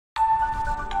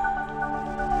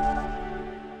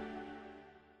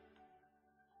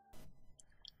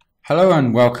Hello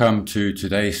and welcome to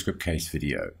today's Scriptcase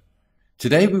video.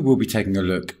 Today we will be taking a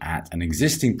look at an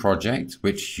existing project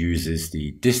which uses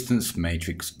the distance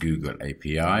matrix Google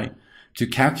API to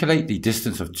calculate the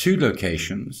distance of two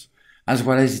locations as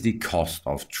well as the cost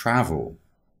of travel.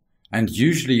 And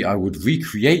usually I would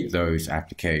recreate those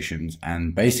applications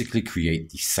and basically create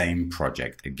the same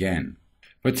project again.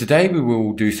 But today we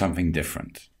will do something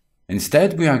different.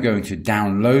 Instead, we are going to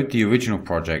download the original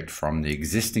project from the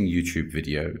existing YouTube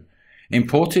video,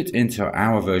 import it into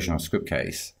our version of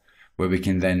Scriptcase, where we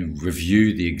can then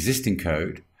review the existing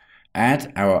code,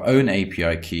 add our own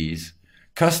API keys,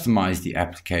 customize the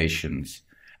applications,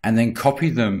 and then copy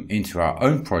them into our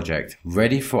own project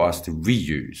ready for us to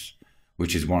reuse,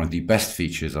 which is one of the best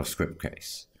features of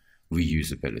Scriptcase,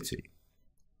 reusability.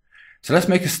 So let's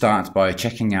make a start by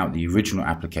checking out the original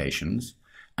applications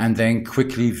and then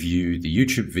quickly view the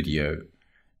YouTube video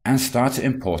and start to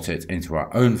import it into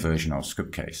our own version of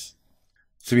Scriptcase.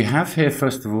 So we have here,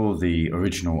 first of all, the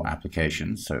original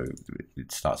application. So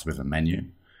it starts with a menu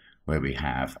where we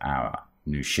have our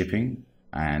new shipping,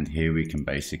 and here we can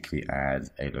basically add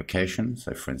a location.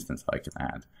 So for instance, I can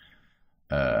add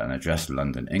an address,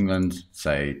 London, England,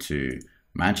 say to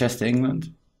Manchester,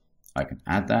 England. I can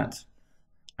add that,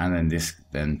 and then this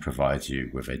then provides you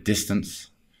with a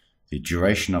distance, the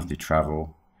duration of the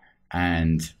travel,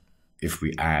 and if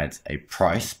we add a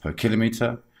price per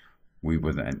kilometer, we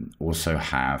will then also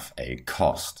have a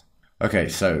cost. Okay,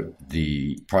 so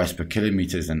the price per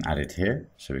kilometer is then added here.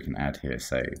 So we can add here,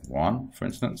 say 1, for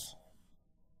instance.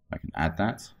 I can add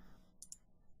that.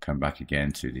 Come back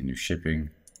again to the new shipping.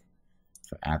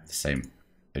 So add the same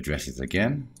addresses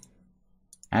again.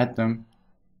 Add them.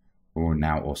 We will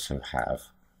now also have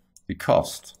the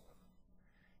cost.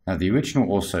 Now the original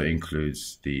also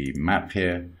includes the map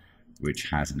here, which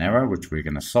has an error, which we're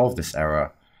going to solve this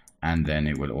error, and then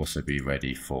it will also be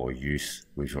ready for use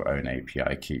with your own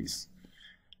API keys.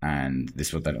 And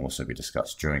this will then also be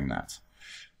discussed during that.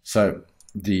 So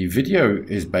the video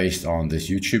is based on this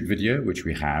YouTube video, which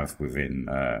we have within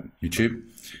YouTube.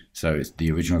 So it's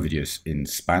the original video is in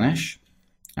Spanish,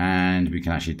 and we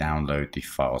can actually download the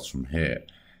files from here.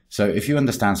 So if you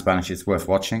understand Spanish, it's worth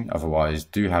watching. Otherwise,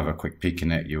 do have a quick peek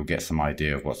in it. You'll get some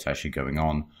idea of what's actually going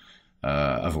on.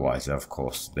 Otherwise, of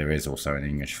course, there is also an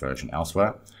English version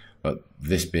elsewhere. But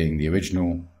this being the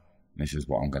original, this is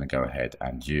what I'm going to go ahead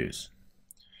and use.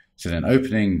 So then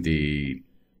opening the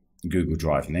Google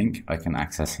Drive link, I can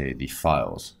access here the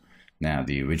files. Now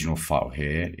the original file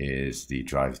here is the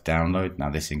Drive download.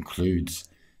 Now this includes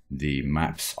the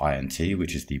maps int,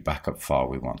 which is the backup file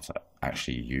we want to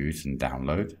actually use and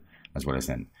download, as well as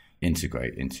then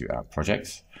integrate into our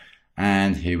projects.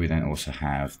 And here we then also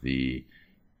have the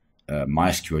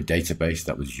MySQL database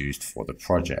that was used for the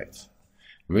project.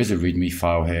 There is a README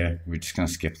file here. We're just going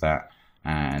to skip that.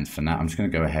 And for now, I'm just going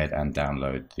to go ahead and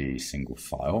download the single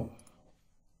file.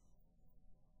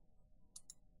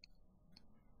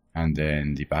 And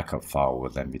then the backup file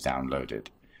will then be downloaded.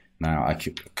 Now I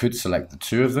could select the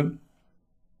two of them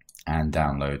and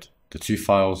download the two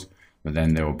files, but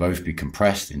then they will both be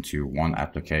compressed into one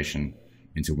application,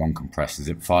 into one compressed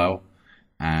zip file.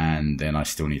 And then I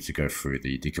still need to go through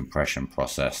the decompression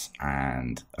process,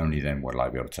 and only then will I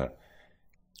be able to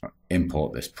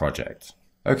import this project.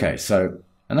 Okay, so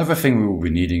another thing we will be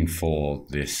needing for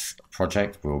this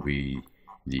project will be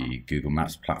the Google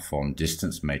Maps Platform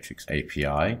Distance Matrix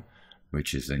API,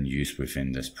 which is then used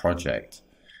within this project.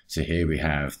 So here we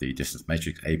have the Distance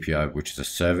Matrix API, which is a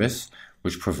service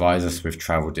which provides us with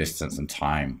travel distance and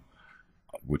time,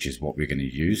 which is what we're going to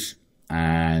use.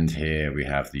 And here we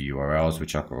have the URLs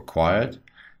which are required,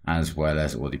 as well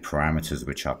as all the parameters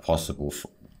which are possible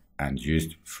and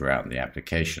used throughout the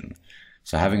application.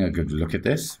 So having a good look at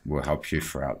this will help you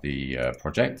throughout the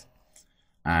project,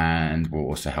 and will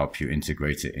also help you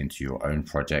integrate it into your own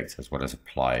project, as well as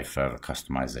apply further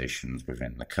customizations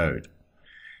within the code.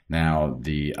 Now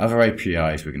the other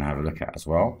APIs we're going to have a look at as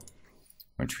well,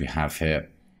 which we have here.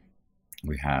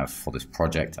 We have for this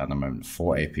project at the moment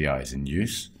 4 APIs in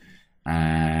use,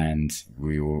 and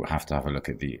we will have to have a look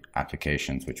at the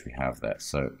applications which we have there.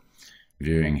 So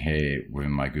viewing here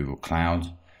within my Google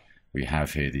Cloud, we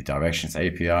have here the Directions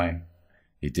API,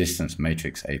 the Distance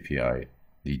Matrix API,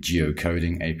 the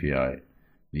Geocoding API,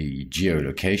 the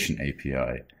Geolocation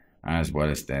API, as well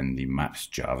as then the Maps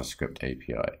JavaScript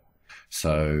API.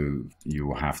 So you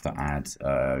will have to add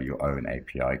your own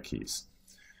API keys.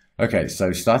 Okay,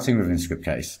 so starting within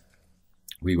Scriptcase,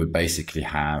 we would basically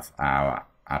have our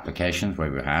applications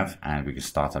where we have, and we can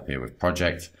start up here with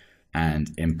project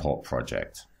and import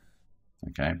project.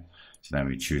 Okay, so then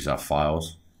we choose our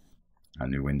files, a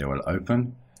new window will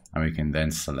open, and we can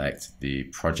then select the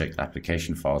project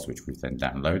application files which we've then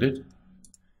downloaded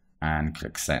and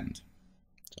click send.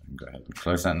 So I can go ahead and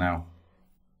close that now.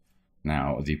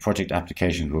 Now the project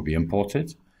applications will be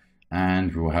imported,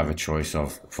 and we will have a choice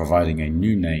of providing a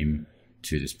new name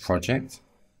to this project.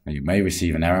 Now, you may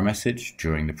receive an error message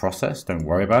during the process. Don't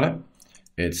worry about it.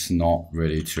 It's not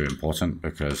really too important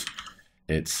because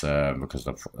it's because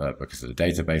of the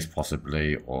database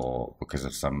possibly, or because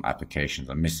of some applications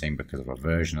are missing because of a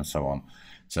version and so on.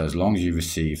 So as long as you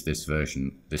receive this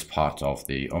version, this part of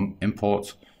the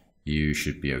import, you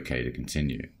should be okay to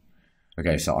continue.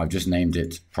 Okay, so I've just named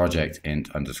it project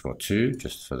int_2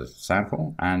 just for the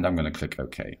sample, and I'm going to click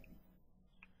OK.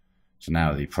 So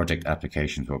now the project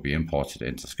applications will be imported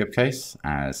into Scriptcase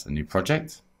as a new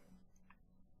project.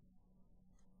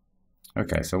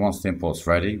 Okay, so once the import's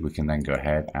ready, we can then go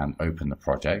ahead and open the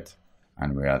project,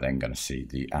 and we are then going to see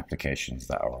the applications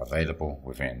that are available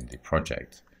within the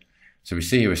project. So we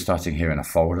see here we're starting here in a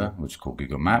folder which is called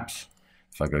Google Maps.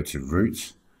 If I go to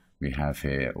root, we have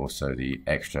here also the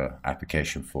extra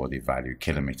application for the value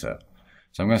kilometer.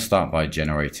 So I'm going to start by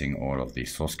generating all of the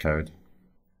source code.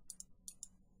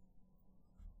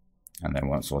 And then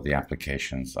once all the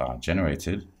applications are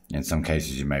generated, in some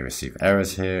cases you may receive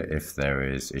errors here if there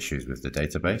is issues with the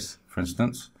database, for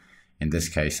instance. In this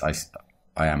case,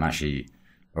 I am actually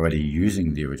already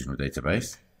using the original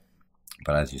database,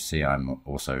 but as you see, I'm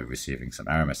also receiving some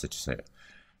error messages here.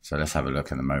 So let's have a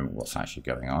look in the moment what's actually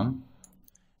going on.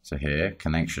 So here,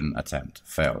 connection attempt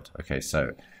failed. Okay,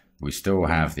 so we still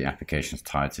have the applications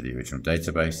tied to the original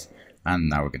database, and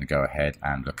now we're going to go ahead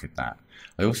and look at that.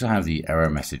 I also have the error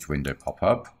message window pop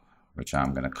up, which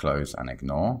I'm going to close and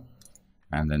ignore.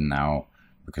 And then now,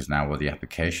 because now all the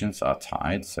applications are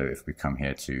tied, so if we come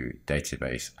here to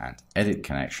database and edit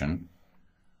connection,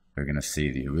 we're going to see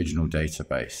the original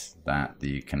database that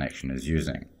the connection is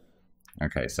using.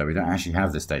 Okay, so we don't actually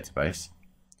have this database.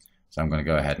 So I'm going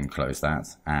to go ahead and close that,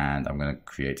 and I'm going to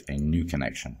create a new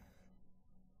connection.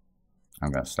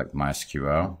 I'm going to select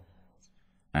MySQL,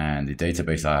 and the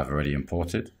database I have already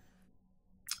imported,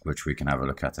 which we can have a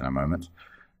look at in a moment.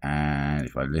 And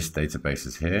if I list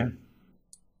databases here,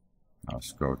 I'll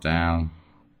scroll down,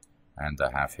 and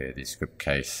I have here the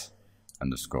Scriptcase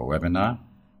 _webinar.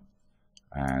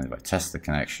 And if I test the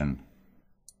connection,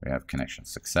 we have connection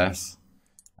success,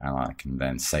 and I can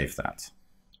then save that.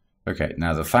 Okay,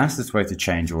 now the fastest way to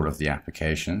change all of the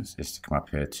applications is to come up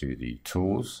here to the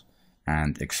tools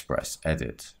and express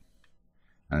edit.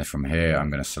 And then from here, I'm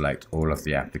going to select all of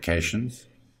the applications,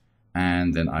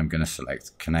 and then I'm going to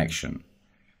select connection.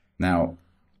 Now,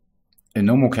 in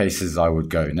normal cases, I would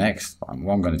go next.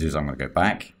 What I'm going to do is I'm going to go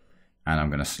back, and I'm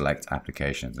going to select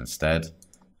applications instead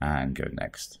and go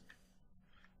next.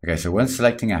 Okay, so when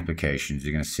selecting applications,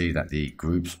 you're going to see that the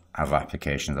groups of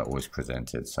applications are always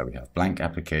presented. So we have blank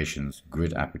applications,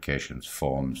 grid applications,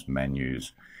 forms,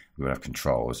 menus, we have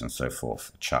controls and so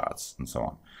forth, charts and so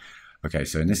on. Okay,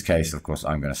 so in this case, of course,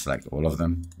 I'm going to select all of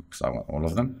them because I want all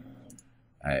of them.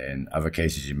 In other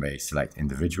cases, you may select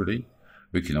individually.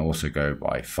 We can also go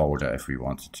by folder if we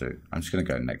wanted to. I'm just going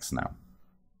to go next now.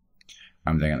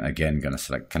 I'm then again going to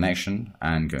select connection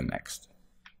and go next.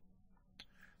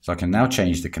 So I can now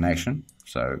change the connection.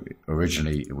 So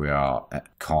originally we are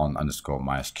at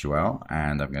con_MySQL,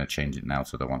 and I'm going to change it now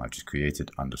to the one I've just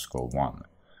created, _1.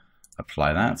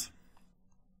 Apply that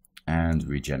and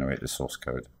regenerate the source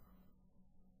code.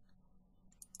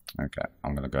 Okay,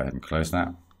 I'm going to go ahead and close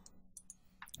that.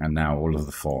 And now all of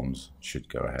the forms should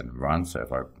go ahead and run. So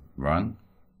if I run,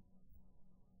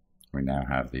 we now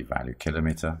have the value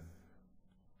kilometer.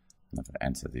 And if I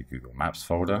enter the Google Maps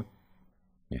folder,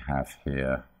 we have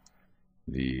here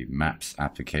the Maps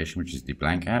application, which is the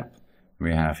blank app.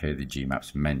 We have here the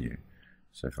Gmaps menu.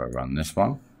 So if I run this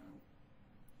one,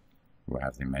 we'll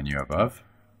have the menu above,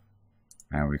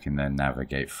 and we can then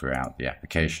navigate throughout the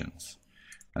applications.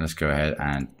 And let's go ahead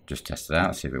and just test it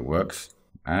out, see if it works.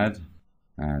 Add,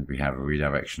 and we have a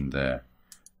redirection there.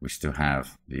 We still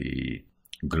have the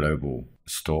global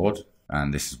stored,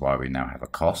 and this is why we now have a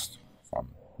cost from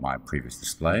my previous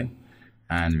display.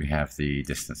 And we have the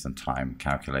distance and time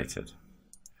calculated.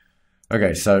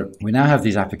 Okay, so we now have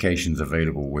these applications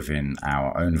available within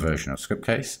our own version of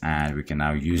Scriptcase, and we can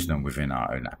now use them within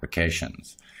our own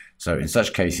applications. So in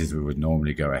such cases, we would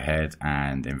normally go ahead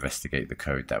and investigate the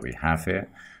code that we have here.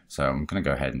 So I'm going to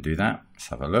go ahead and do that. Let's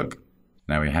have a look.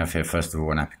 Now we have here, first of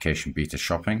all, an application beta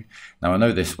shopping. Now I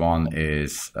know this one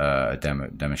is a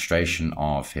demonstration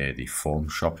of here the form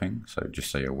shopping. So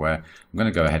just so you're aware, I'm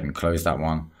going to go ahead and close that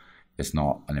one. It's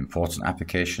not an important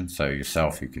application, so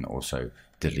yourself, you can also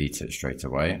delete it straight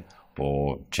away,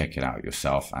 or check it out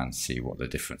yourself and see what the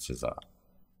differences are.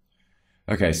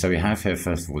 Okay, so we have here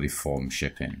first of all the form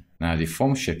shipping. Now the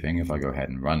form shipping, if I go ahead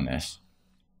and run this,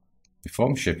 the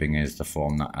form shipping is the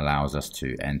form that allows us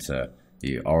to enter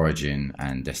the origin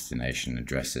and destination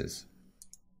addresses.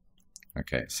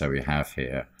 Okay, so we have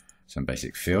here some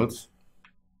basic fields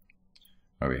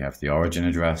where we have the origin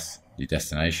address, the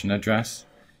destination address,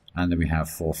 and then we have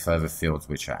 4 further fields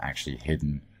which are actually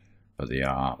hidden, but they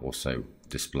are also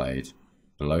displayed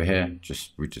below here,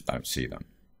 we just don't see them.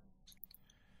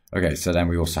 Okay, so then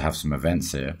we also have some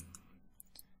events here,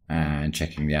 and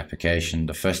checking the application.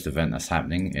 The first event that's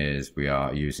happening is we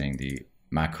are using the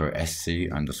macro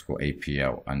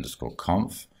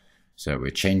sc_apl_conf. So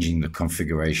we're changing the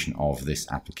configuration of this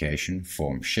application,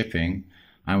 form shipping,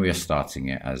 and we are starting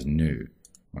it as new.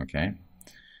 Okay,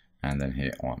 and then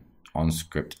here on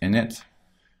script init.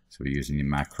 So we're using the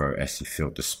macro sc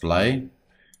field display,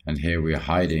 and here we are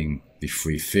hiding the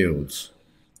 3 fields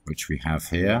which we have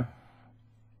here,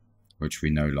 which we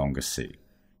no longer see.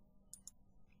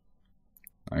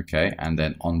 Okay, and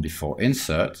then on before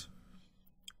insert.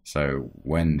 So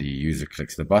when the user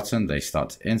clicks the button, they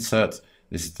start to insert.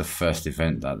 This is the first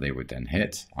event that they would then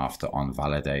hit after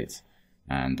onValidate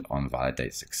and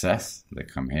onValidate success. They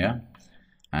come here,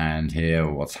 and here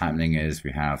what's happening is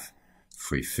we have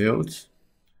 3 fields.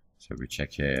 So we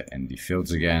check here in the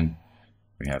fields again.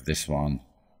 We have this one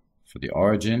for the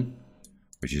origin,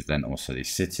 which is then also the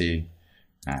city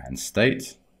and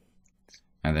state.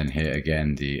 And then here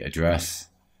again the address,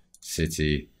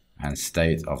 city, and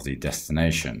state of the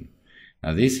destination.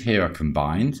 Now these here are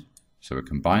combined, so we're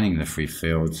combining the 3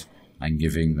 fields and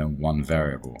giving them 1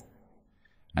 variable.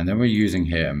 And then we're using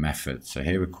here a method. So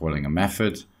here we're calling a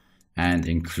method and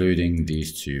including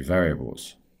these 2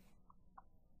 variables.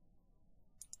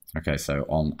 Okay, so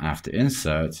after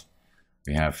insert,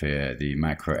 we have here the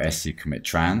macro sc commit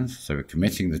trans. So we're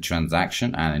committing the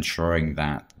transaction and ensuring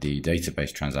that the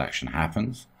database transaction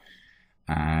happens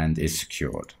and is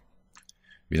secured.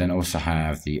 We then also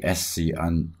have the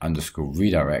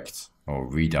sc_redirect or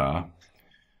redar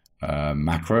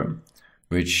macro,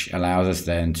 which allows us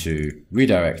then to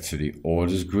redirect to the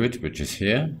orders grid, which is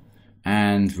here.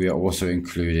 And we are also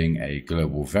including a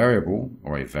global variable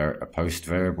or a post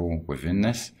variable within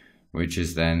this, which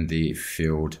is then the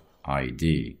field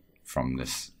ID from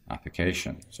this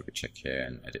application. So we check here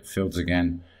and edit fields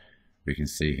again. We can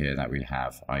see here that we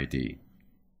have ID.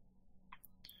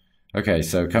 Okay,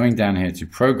 so coming down here to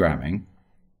programming,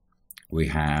 we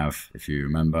have, if you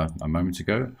remember a moment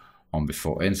ago, on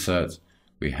before insert,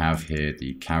 we have here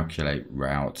the calculate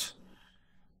route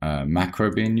macro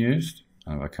being used.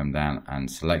 And if I come down and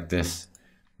select this,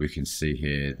 we can see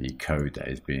here the code that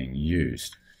is being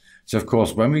used. So of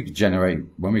course, when we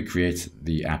create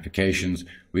the applications,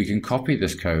 we can copy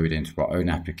this code into our own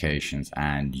applications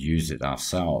and use it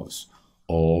ourselves,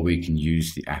 or we can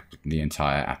use the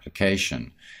entire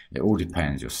application. It all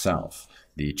depends yourself.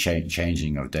 The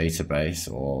changing of database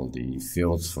or the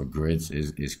fields for grids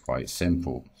is quite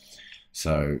simple.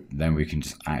 So then we can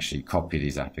just actually copy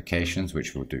these applications,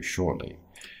 which we'll do shortly.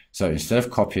 So instead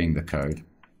of copying the code,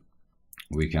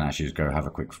 we can actually just go have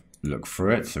a quick look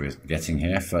through it. So we're getting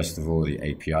here, first of all, the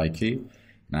API key.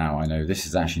 Now I know this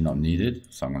is actually not needed,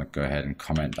 so I'm going to go ahead and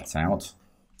comment that out.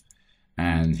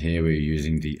 And here we're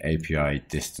using the API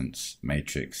distance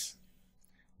matrix.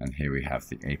 And here we have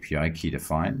the API key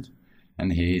defined.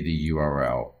 And here the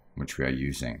URL, which we are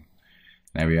using.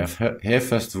 Now we have here,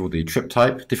 first of all, the trip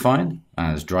type defined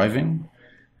as driving.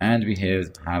 And we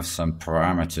here have some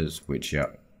parameters which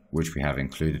we have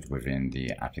included within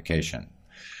the application.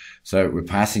 So we're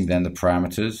passing then the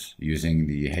parameters using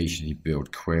the HTTP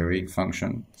build query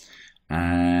function.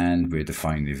 And we're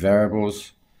defining the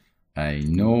variables, a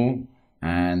null,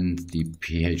 and the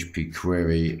PHP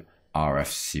query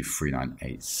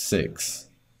RFC3986.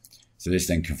 So this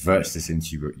then converts this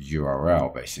into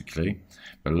URL basically.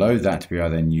 Below that, we are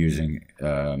then using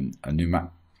a new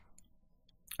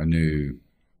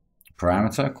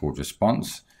parameter called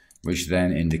response, which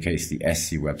then indicates the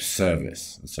SC web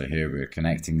service. So here we're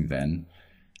connecting then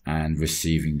and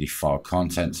receiving the file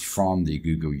contents from the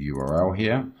Google URL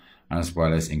here, as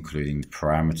well as including the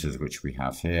parameters which we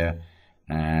have here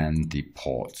and the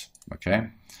port. Okay,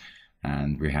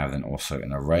 and we have then also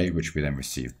an array which we then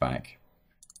receive back,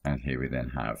 and here we then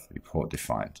have the port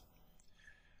defined.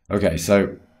 Okay,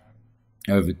 so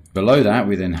below that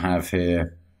we then have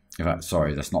here,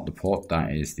 sorry, that's not the port,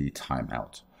 that is the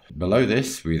timeout. Below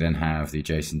this we then have the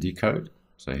JSON decode.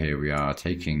 So here we are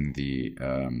taking the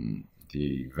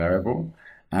variable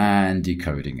and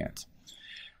decoding it.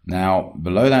 Now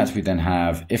below that we then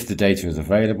have if the data is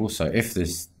available. So if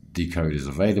this decode is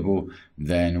available,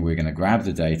 then we're going to grab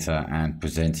the data and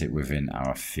present it within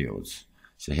our fields.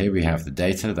 So here we have the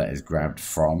data that is grabbed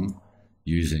from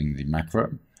using the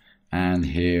macro, and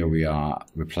here we are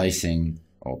replacing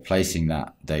or placing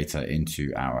that data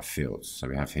into our fields. So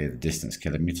we have here the distance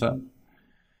kilometer,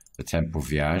 the tempo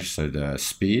viage, so the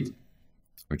speed,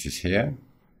 which is here,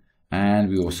 and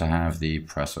we also have the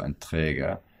preço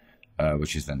entrega,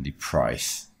 which is then the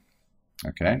price.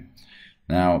 Okay,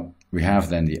 now we have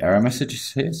then the error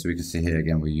messages here, so we can see here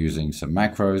again we're using some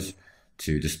macros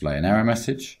to display an error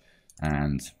message,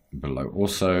 and below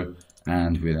also,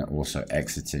 and we're then also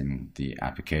exiting the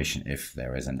application if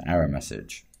there is an error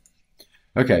message.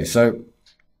 Okay, so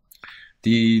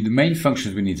the main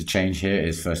functions we need to change here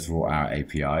is first of all our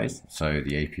APIs. So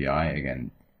the API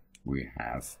again we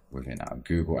have within our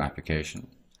Google application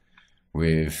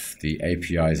with the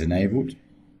APIs enabled.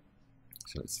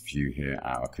 So let's view here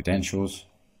our credentials,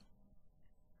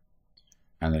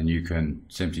 and then you can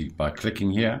simply by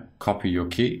clicking here copy your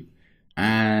key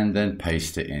and then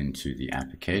paste it into the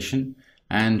application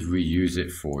and reuse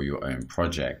it for your own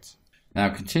project. Now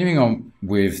continuing on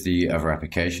with the other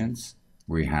applications,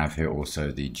 we have here also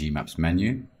the Gmaps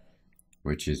menu,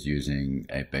 which is using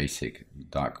a basic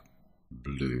dark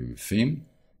blue theme,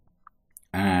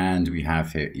 and we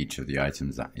have here each of the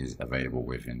items that is available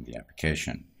within the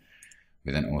application.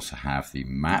 We then also have the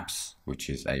Maps, which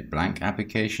is a blank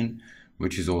application,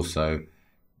 which is also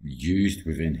used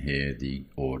within here the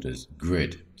orders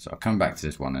grid. So I'll come back to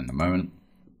this one in a moment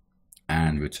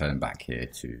and return back here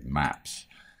to Maps.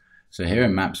 So here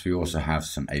in Maps we also have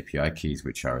some API keys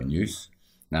which are in use.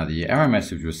 Now the error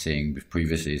message we're seeing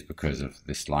previously is because of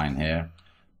this line here.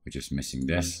 We're just missing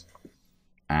this,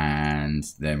 and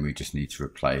then we just need to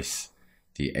replace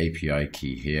the API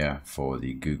key here for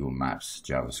the Google Maps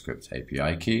JavaScript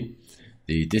API key.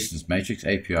 The distance matrix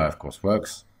API of course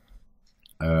works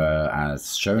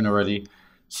as shown already,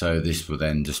 so this will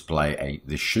then display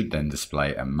this should then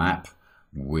display a map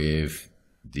with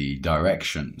the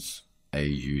directions a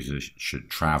user should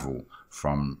travel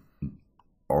from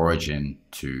origin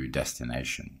to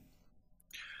destination.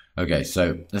 Okay,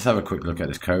 so let's have a quick look at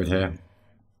this code here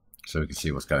so we can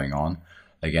see what's going on.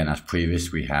 Again, as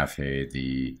previous, we have here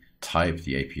the type,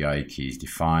 the API keys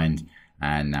defined,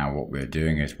 and now what we're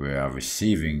doing is we are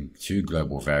receiving two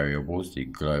global variables, the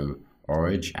glow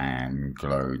orig and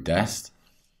glow dest,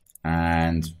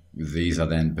 and these are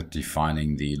then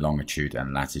defining the longitude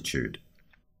and latitude.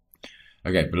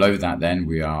 Okay, below that then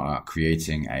we are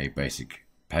creating a basic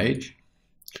page.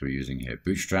 So we're using here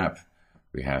Bootstrap,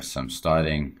 we have some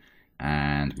styling,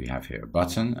 and we have here a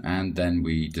button, and then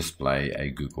we display a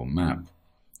Google map.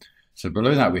 So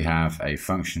below that we have a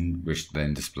function which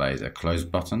then displays a close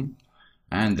button,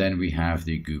 and then we have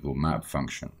the Google Map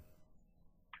function.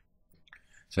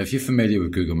 So if you're familiar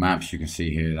with Google Maps, you can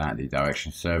see here that the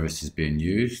direction service is being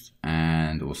used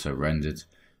and also rendered,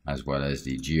 as well as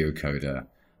the geocoder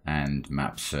and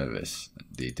map service,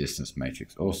 the distance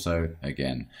matrix also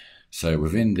again. So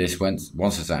within this, once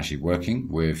it's actually working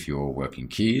with your working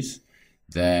keys,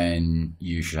 then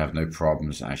you should have no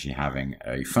problems actually having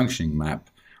a functioning map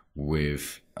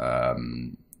with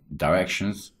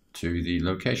directions to the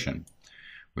location.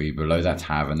 We below that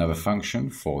have another function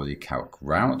for the calc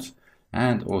route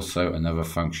and also another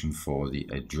function for the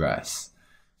address.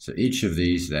 So each of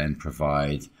these then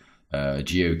provide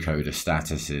geocoder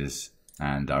statuses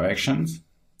and directions.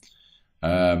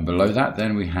 Below that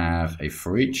then we have a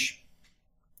for each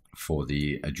for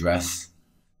the address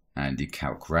and the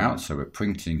calc route. So we're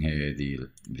printing here the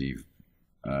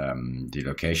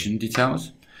location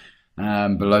details.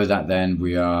 Below that then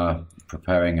we are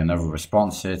preparing another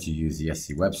response here to use the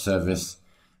SC web service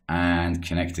and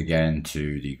connect again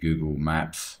to the Google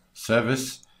Maps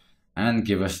service and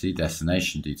give us the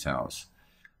destination details.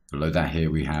 Below that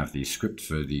here we have the script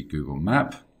for the Google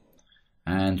Map,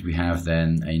 and we have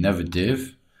then another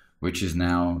div which is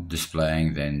now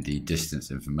displaying then the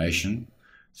distance information.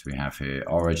 So we have here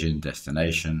origin,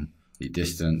 destination, the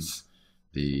distance,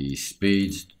 the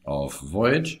speed of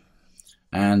voyage,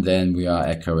 and then we are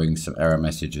echoing some error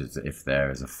messages if there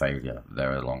is a failure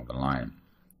there along the line.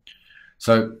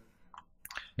 So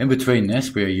in between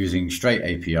this, we are using straight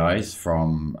APIs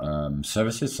from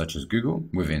services such as Google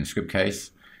within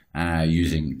Scriptcase,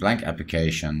 using blank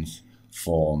applications,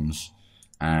 forms,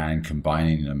 and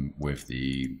combining them with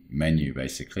the menu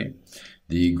basically.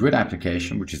 The grid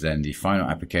application, which is then the final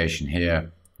application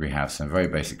here, we have some very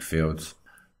basic fields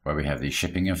where we have the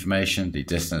shipping information, the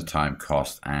distance, time,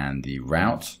 cost, and the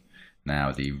route.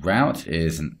 Now the route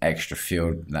is an extra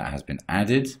field that has been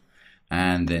added,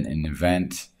 and then in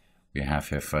event we have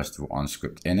here first of all on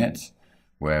script init,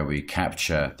 where we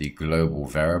capture the global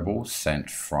variable sent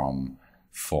from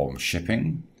form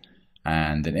shipping,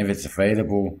 and then if it's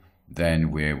available,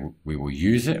 then we will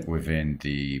use it within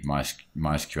the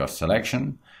MySQL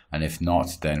selection, and if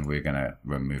not, then we're going to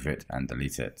remove it and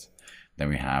delete it. Then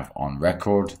we have on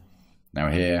record.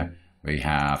 Now here we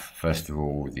have, first of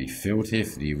all, the field here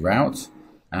for the route,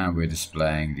 and we're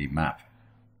displaying the map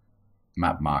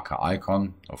marker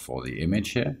icon for the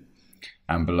image here.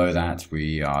 And below that,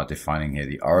 we are defining here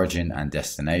the origin and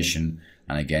destination,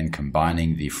 and again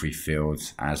combining the three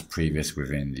fields as previous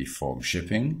within the form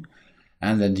shipping.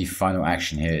 And then the final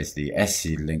action here is the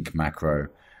sclink macro,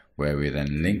 where we're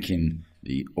then linking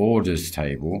the orders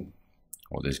table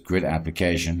or this grid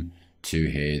application to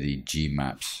here the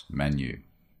gmaps menu.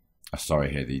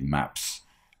 Here the maps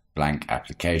blank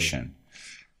application.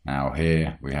 Now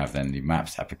here we have then the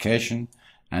maps application,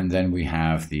 and then we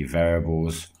have the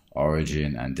variables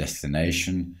origin and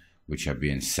destination, which are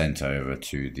being sent over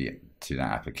to that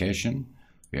application.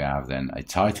 We have then a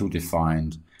title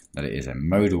defined, that it is a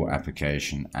modal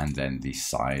application, and then the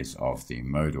size of the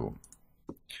modal.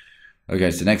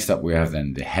 Okay, so next up we have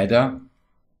then the header,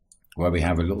 where we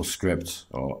have a little script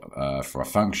for a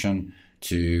function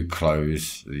to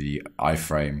close the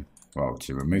iframe,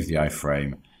 to remove the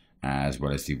iframe, as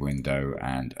well as the window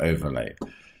and overlay.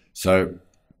 So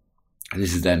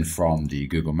this is then from the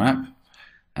Google Map.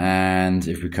 And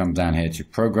if we come down here to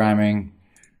programming,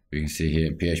 we can see here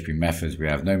in PHP methods, we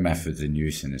have no methods in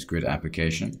use in this grid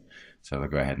application. So if I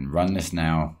go ahead and run this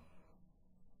now,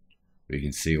 we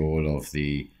can see all of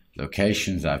the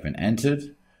locations that have been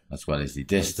entered, as well as the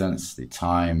distance, the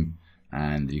time,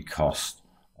 and the cost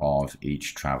of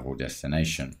each travel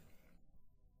destination.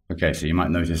 Okay, so you might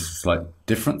notice a slight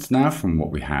difference now from what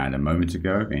we had a moment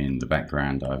ago. In the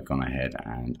background, I've gone ahead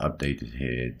and updated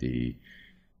here the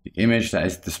image that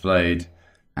is displayed,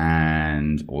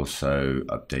 and also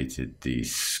updated the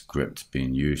script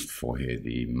being used for here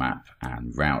the map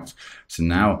and route. So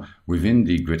now within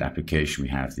the grid application, we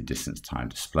have the distance time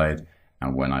displayed,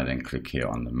 and when I then click here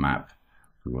on the map,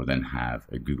 we will then have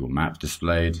a Google Map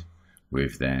displayed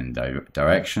with then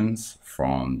directions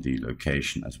from the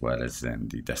location, as well as then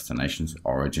the destinations,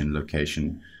 origin,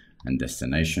 location, and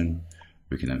destination.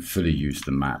 We can then fully use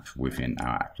the map within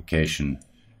our application.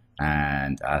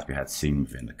 And as we had seen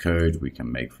within the code, we can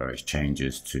make various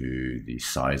changes to the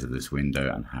size of this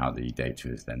window and how the data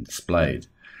is then displayed.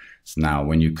 So now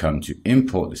when you come to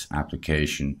import this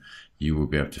application, you will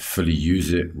be able to fully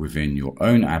use it within your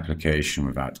own application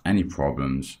without any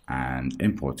problems, and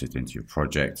import it into your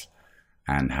project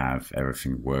and have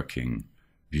everything working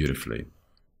beautifully.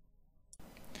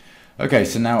 Okay,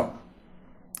 so now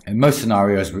in most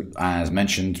scenarios, as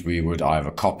mentioned, we would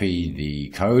either copy the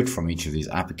code from each of these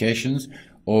applications,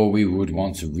 or we would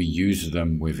want to reuse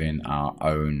them within our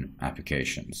own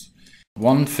applications.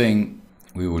 One thing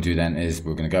we will do then is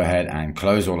we're going to go ahead and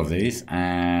close all of these,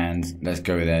 and let's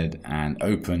go ahead and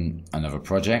open another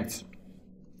project.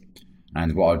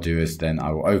 And what I'll do is then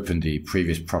I will open the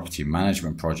previous property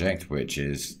management project, which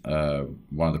is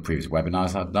one of the previous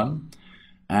webinars I've done.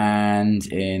 And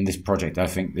in this project, I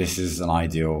think this is an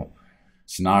ideal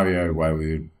scenario where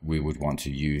we would want to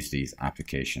use these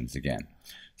applications again.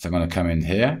 So I'm going to come in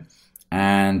here,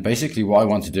 and basically what I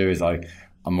want to do is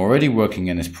I'm already working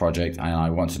in this project, and I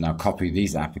want to now copy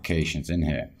these applications in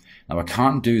here. Now I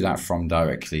can't do that from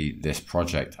directly this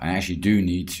project. I actually do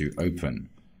need to open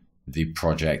the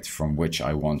project from which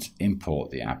I want to import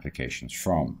the applications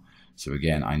from. So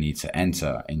again, I need to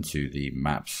enter into the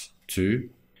maps 2,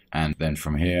 and then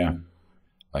from here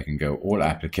I can go all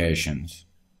applications,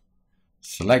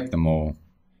 select them all,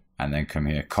 and then come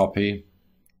here, copy,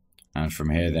 and from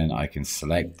here then I can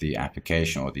select the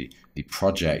application or the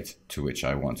project to which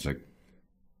I want to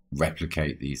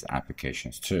replicate these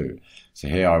applications to. So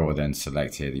here I will then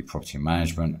select here the property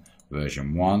management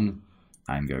version 1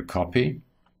 and go copy,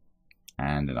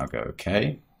 and then I'll go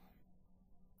OK,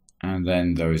 and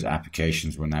then those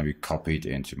applications will now be copied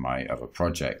into my other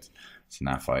project. So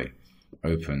now if I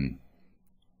open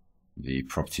the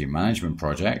property management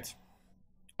project,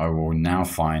 I will now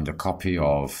find a copy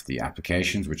of the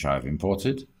applications which I have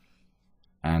imported,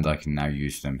 and I can now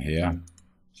use them here.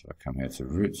 So I come here to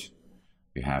root.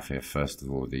 We have here first of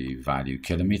all the value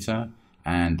kilometer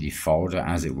and the folder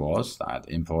as it was that I had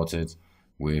imported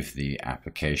with the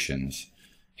applications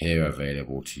here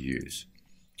available to use.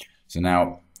 So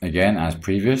now again, as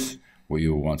previous, what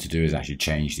you will want to do is actually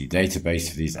change the database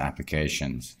for these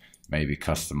applications, maybe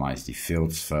customize the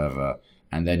fields further,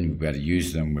 and then you'll be able to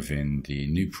use them within the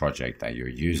new project that you're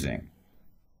using.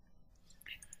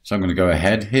 So I'm going to go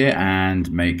ahead here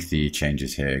and make the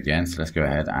changes here again. So let's go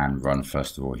ahead and run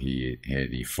first of all here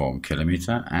the form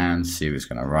kilometer and see if it's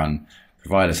going to run,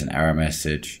 provide us an error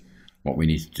message, what we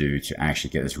need to do to actually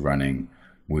get this running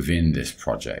within this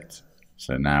project.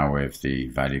 So now with the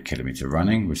value kilometer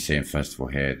running, we're seeing first of all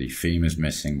here the theme is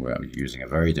missing. We're using a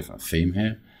very different theme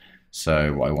here.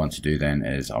 So what I want to do then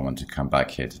is I want to come back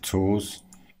here to Tools,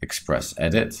 Express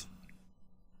Edit,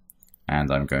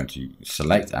 and I'm going to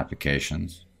select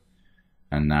Applications.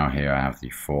 And now here I have the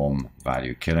form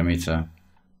value kilometer.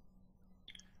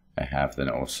 I have then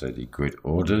also the grid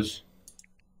orders.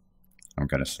 I'm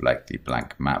going to select the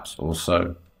blank maps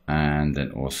also, and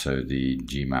then also the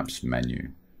Gmaps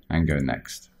menu, and go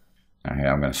next. Now here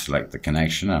I'm going to select the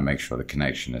connection and make sure the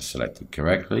connection is selected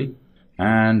correctly.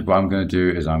 And what I'm going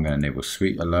to do is I'm going to enable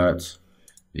Suite Alerts,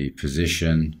 the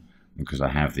position, because I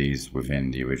have these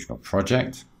within the original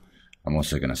project. I'm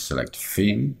also going to select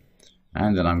Theme,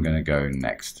 and then I'm going to go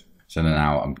next. So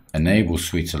now I'm enable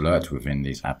Suite Alert within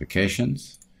these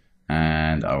applications,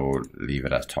 and I will leave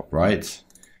it as top right.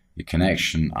 The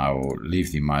connection, I will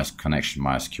leave the connection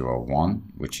MySQL1,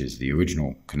 which is the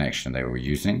original connection they were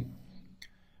using.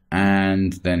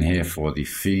 And then here for the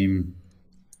theme,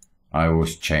 I will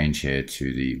change here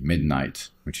to the midnight,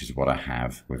 which is what I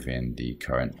have within the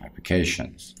current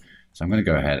applications. So I'm going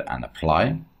to go ahead and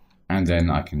apply, and then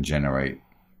I can generate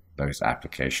those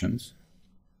applications,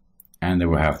 and they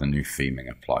will have the new theming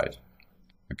applied.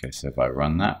 Okay, so if I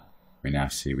run that, we now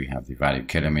see we have the value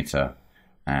kilometer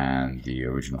and the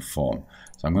original form.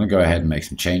 So I'm going to go ahead and make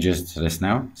some changes to this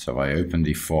now. So if I open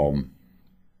the form,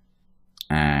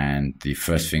 and the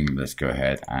first thing, let's go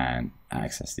ahead and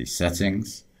access these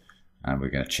settings, and we're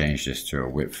going to change this to a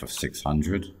width of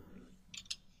 600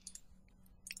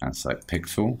 and select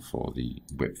pixel for the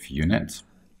width unit.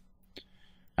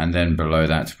 And then below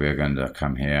that, we're going to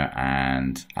come here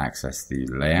and access the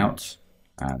layout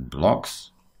and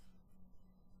blocks.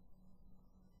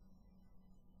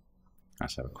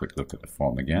 Let's have a quick look at the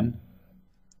form again.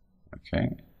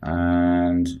 Okay,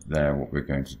 and there what we're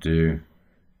going to do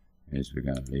is we're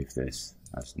going to leave this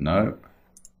as no,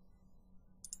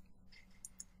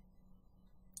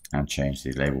 and change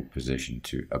the label position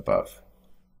to above.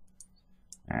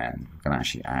 And we're going to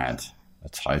actually add a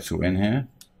title in here.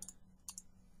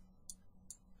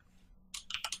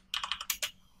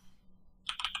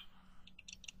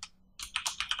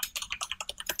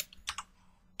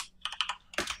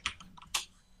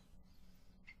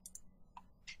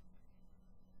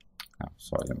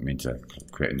 Sorry, I didn't mean to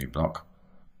create a new block.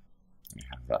 We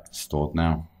have that stored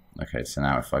now. Okay, so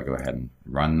now if I go ahead and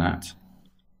run that,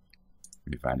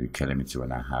 the value kilometer will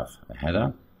now have a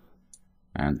header,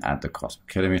 and add the cost per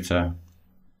kilometer,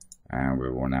 and we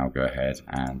will now go ahead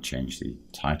and change the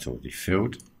title of the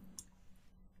field,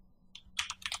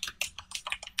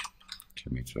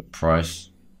 kilometer price,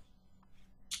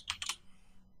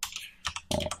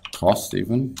 or cost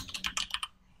even.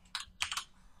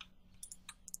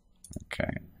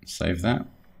 Okay, save that.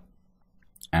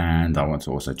 And I want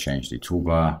to also change the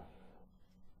toolbar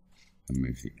and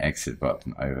move the exit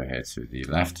button over here to the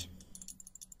left.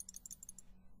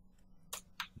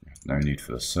 No need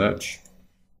for the search.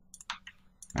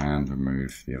 And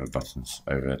remove the other buttons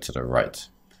over to the right.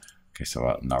 Okay, so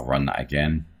I'll now run that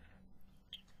again.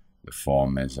 The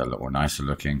form is a little nicer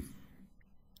looking.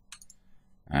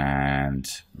 And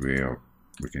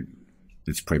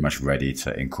it's pretty much ready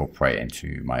to incorporate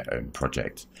into my own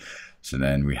project. So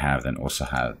then we also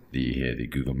have the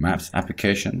Google Maps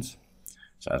applications.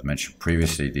 So as mentioned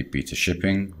previously, the beta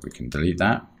shipping, we can delete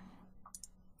that.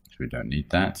 So we don't need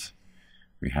that.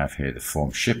 We have here the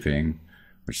form shipping,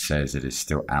 which says it is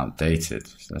still outdated.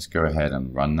 So let's go ahead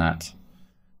and run that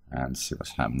and see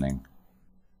what's happening.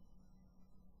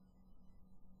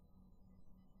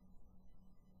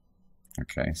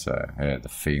 Okay, so here the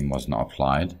theme was not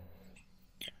applied.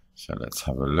 So let's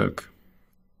have a look.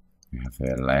 We have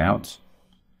here layout,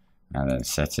 and then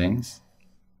settings,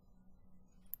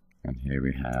 and here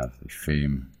we have the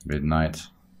theme midnight.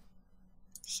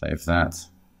 Save that,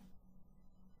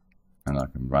 and I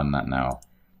can run that now,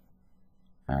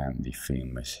 and the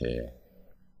theme is here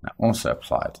now also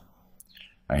applied.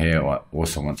 Here I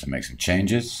also want to make some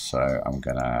changes, so I'm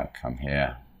gonna come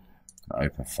here,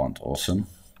 open font awesome,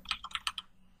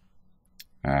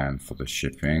 and for the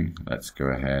shipping, let's go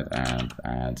ahead and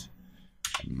add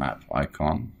map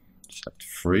icon, select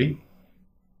free,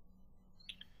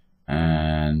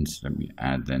 and let me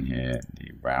add then here the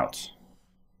route,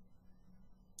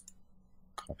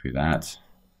 copy that,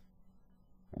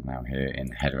 and now here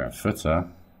in header and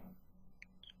footer,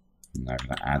 I'm now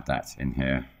going to add that in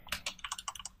here,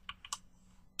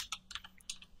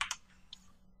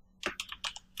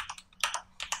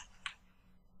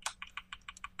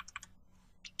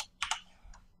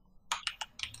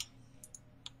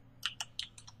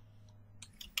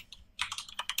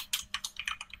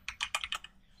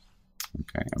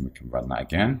 can run that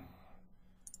again.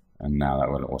 And now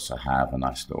that will also have a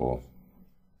nice little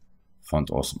font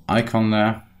awesome icon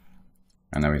there.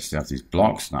 And then we still have these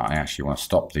blocks. Now I actually want to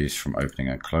stop these from opening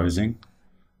and closing,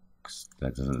 because there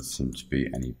doesn't seem to be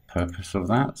any purpose of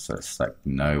that. So let's select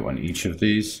no on each of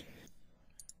these.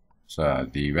 So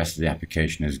the rest of the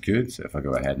application is good. So if I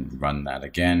go ahead and run that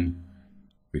again,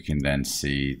 we can then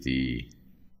see the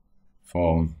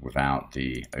form without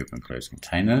the open close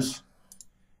containers.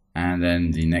 And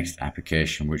then the next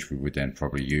application, which we would then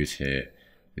probably use here,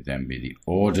 would then be the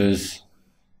orders.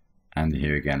 And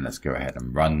here again, let's go ahead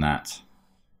and run that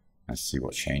and see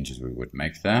what changes we would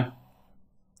make there.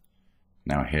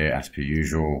 Now here, as per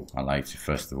usual, I like to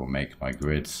first of all make my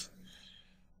grids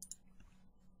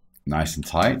nice and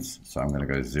tight. So I'm going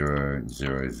to go 0,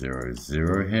 0, 0,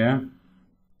 0 here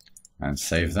and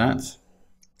save that.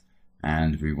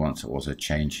 And we want to also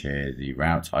change here the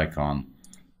route icon.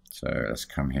 So let's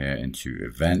come here into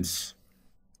events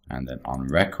and then on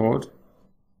record.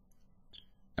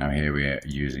 Now here we are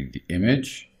using the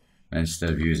image. And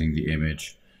instead of using the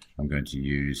image, I'm going to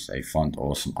use a font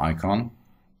awesome icon.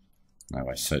 Now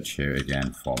I search here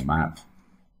again for map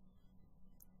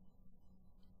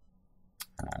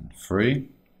and free.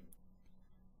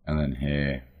 And then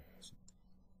here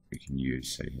we can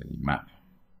use, say, the map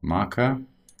marker.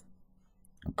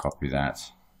 I'll copy that,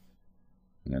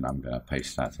 and then I'm going to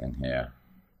paste that in here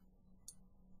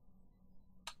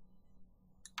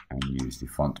and use the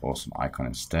font awesome icon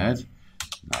instead.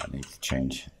 Now I need to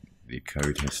change the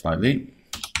code here slightly,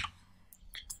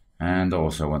 and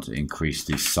also want to increase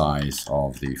the size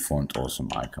of the font awesome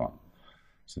icon.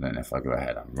 So then if I go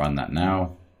ahead and run that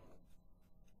now,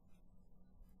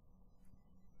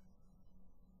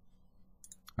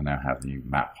 I now have the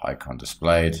map icon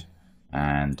displayed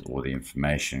and all the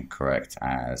information correct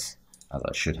as I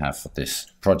should have for this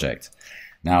project.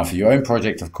 Now for your own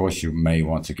project, of course, you may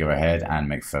want to go ahead and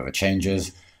make further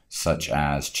changes, such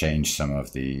as change some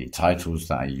of the titles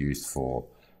that I used for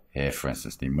here, for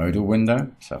instance, the modal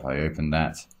window. So if I open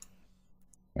that,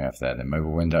 we have there the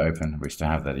mobile window open. We still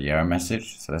have there the error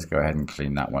message. So let's go ahead and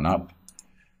clean that one up.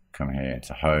 Come here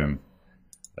to home,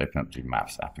 open up the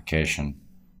maps application.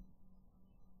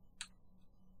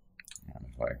 And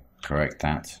if I correct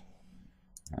that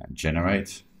and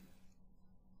generate,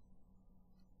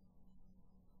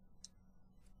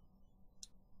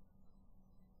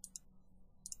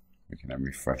 we can then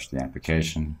refresh the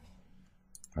application,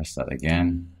 press that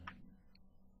again,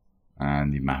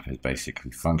 and the map is basically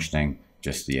functioning.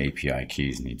 Just the API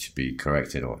keys need to be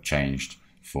corrected or changed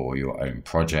for your own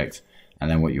project. And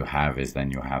then what you have is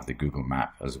then you'll have the Google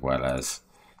map as well as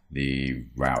the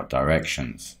route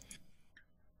directions,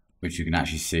 which you can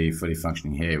actually see fully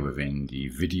functioning here within the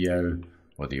video,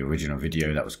 or the original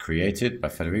video that was created by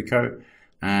Federico.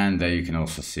 And there you can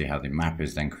also see how the map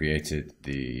is then created,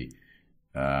 the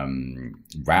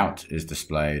route is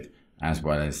displayed, as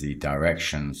well as the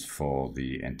directions for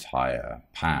the entire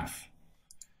path.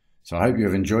 So I hope you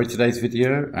have enjoyed today's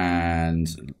video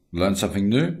and learned something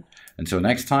new. Until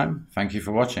next time, thank you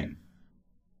for watching.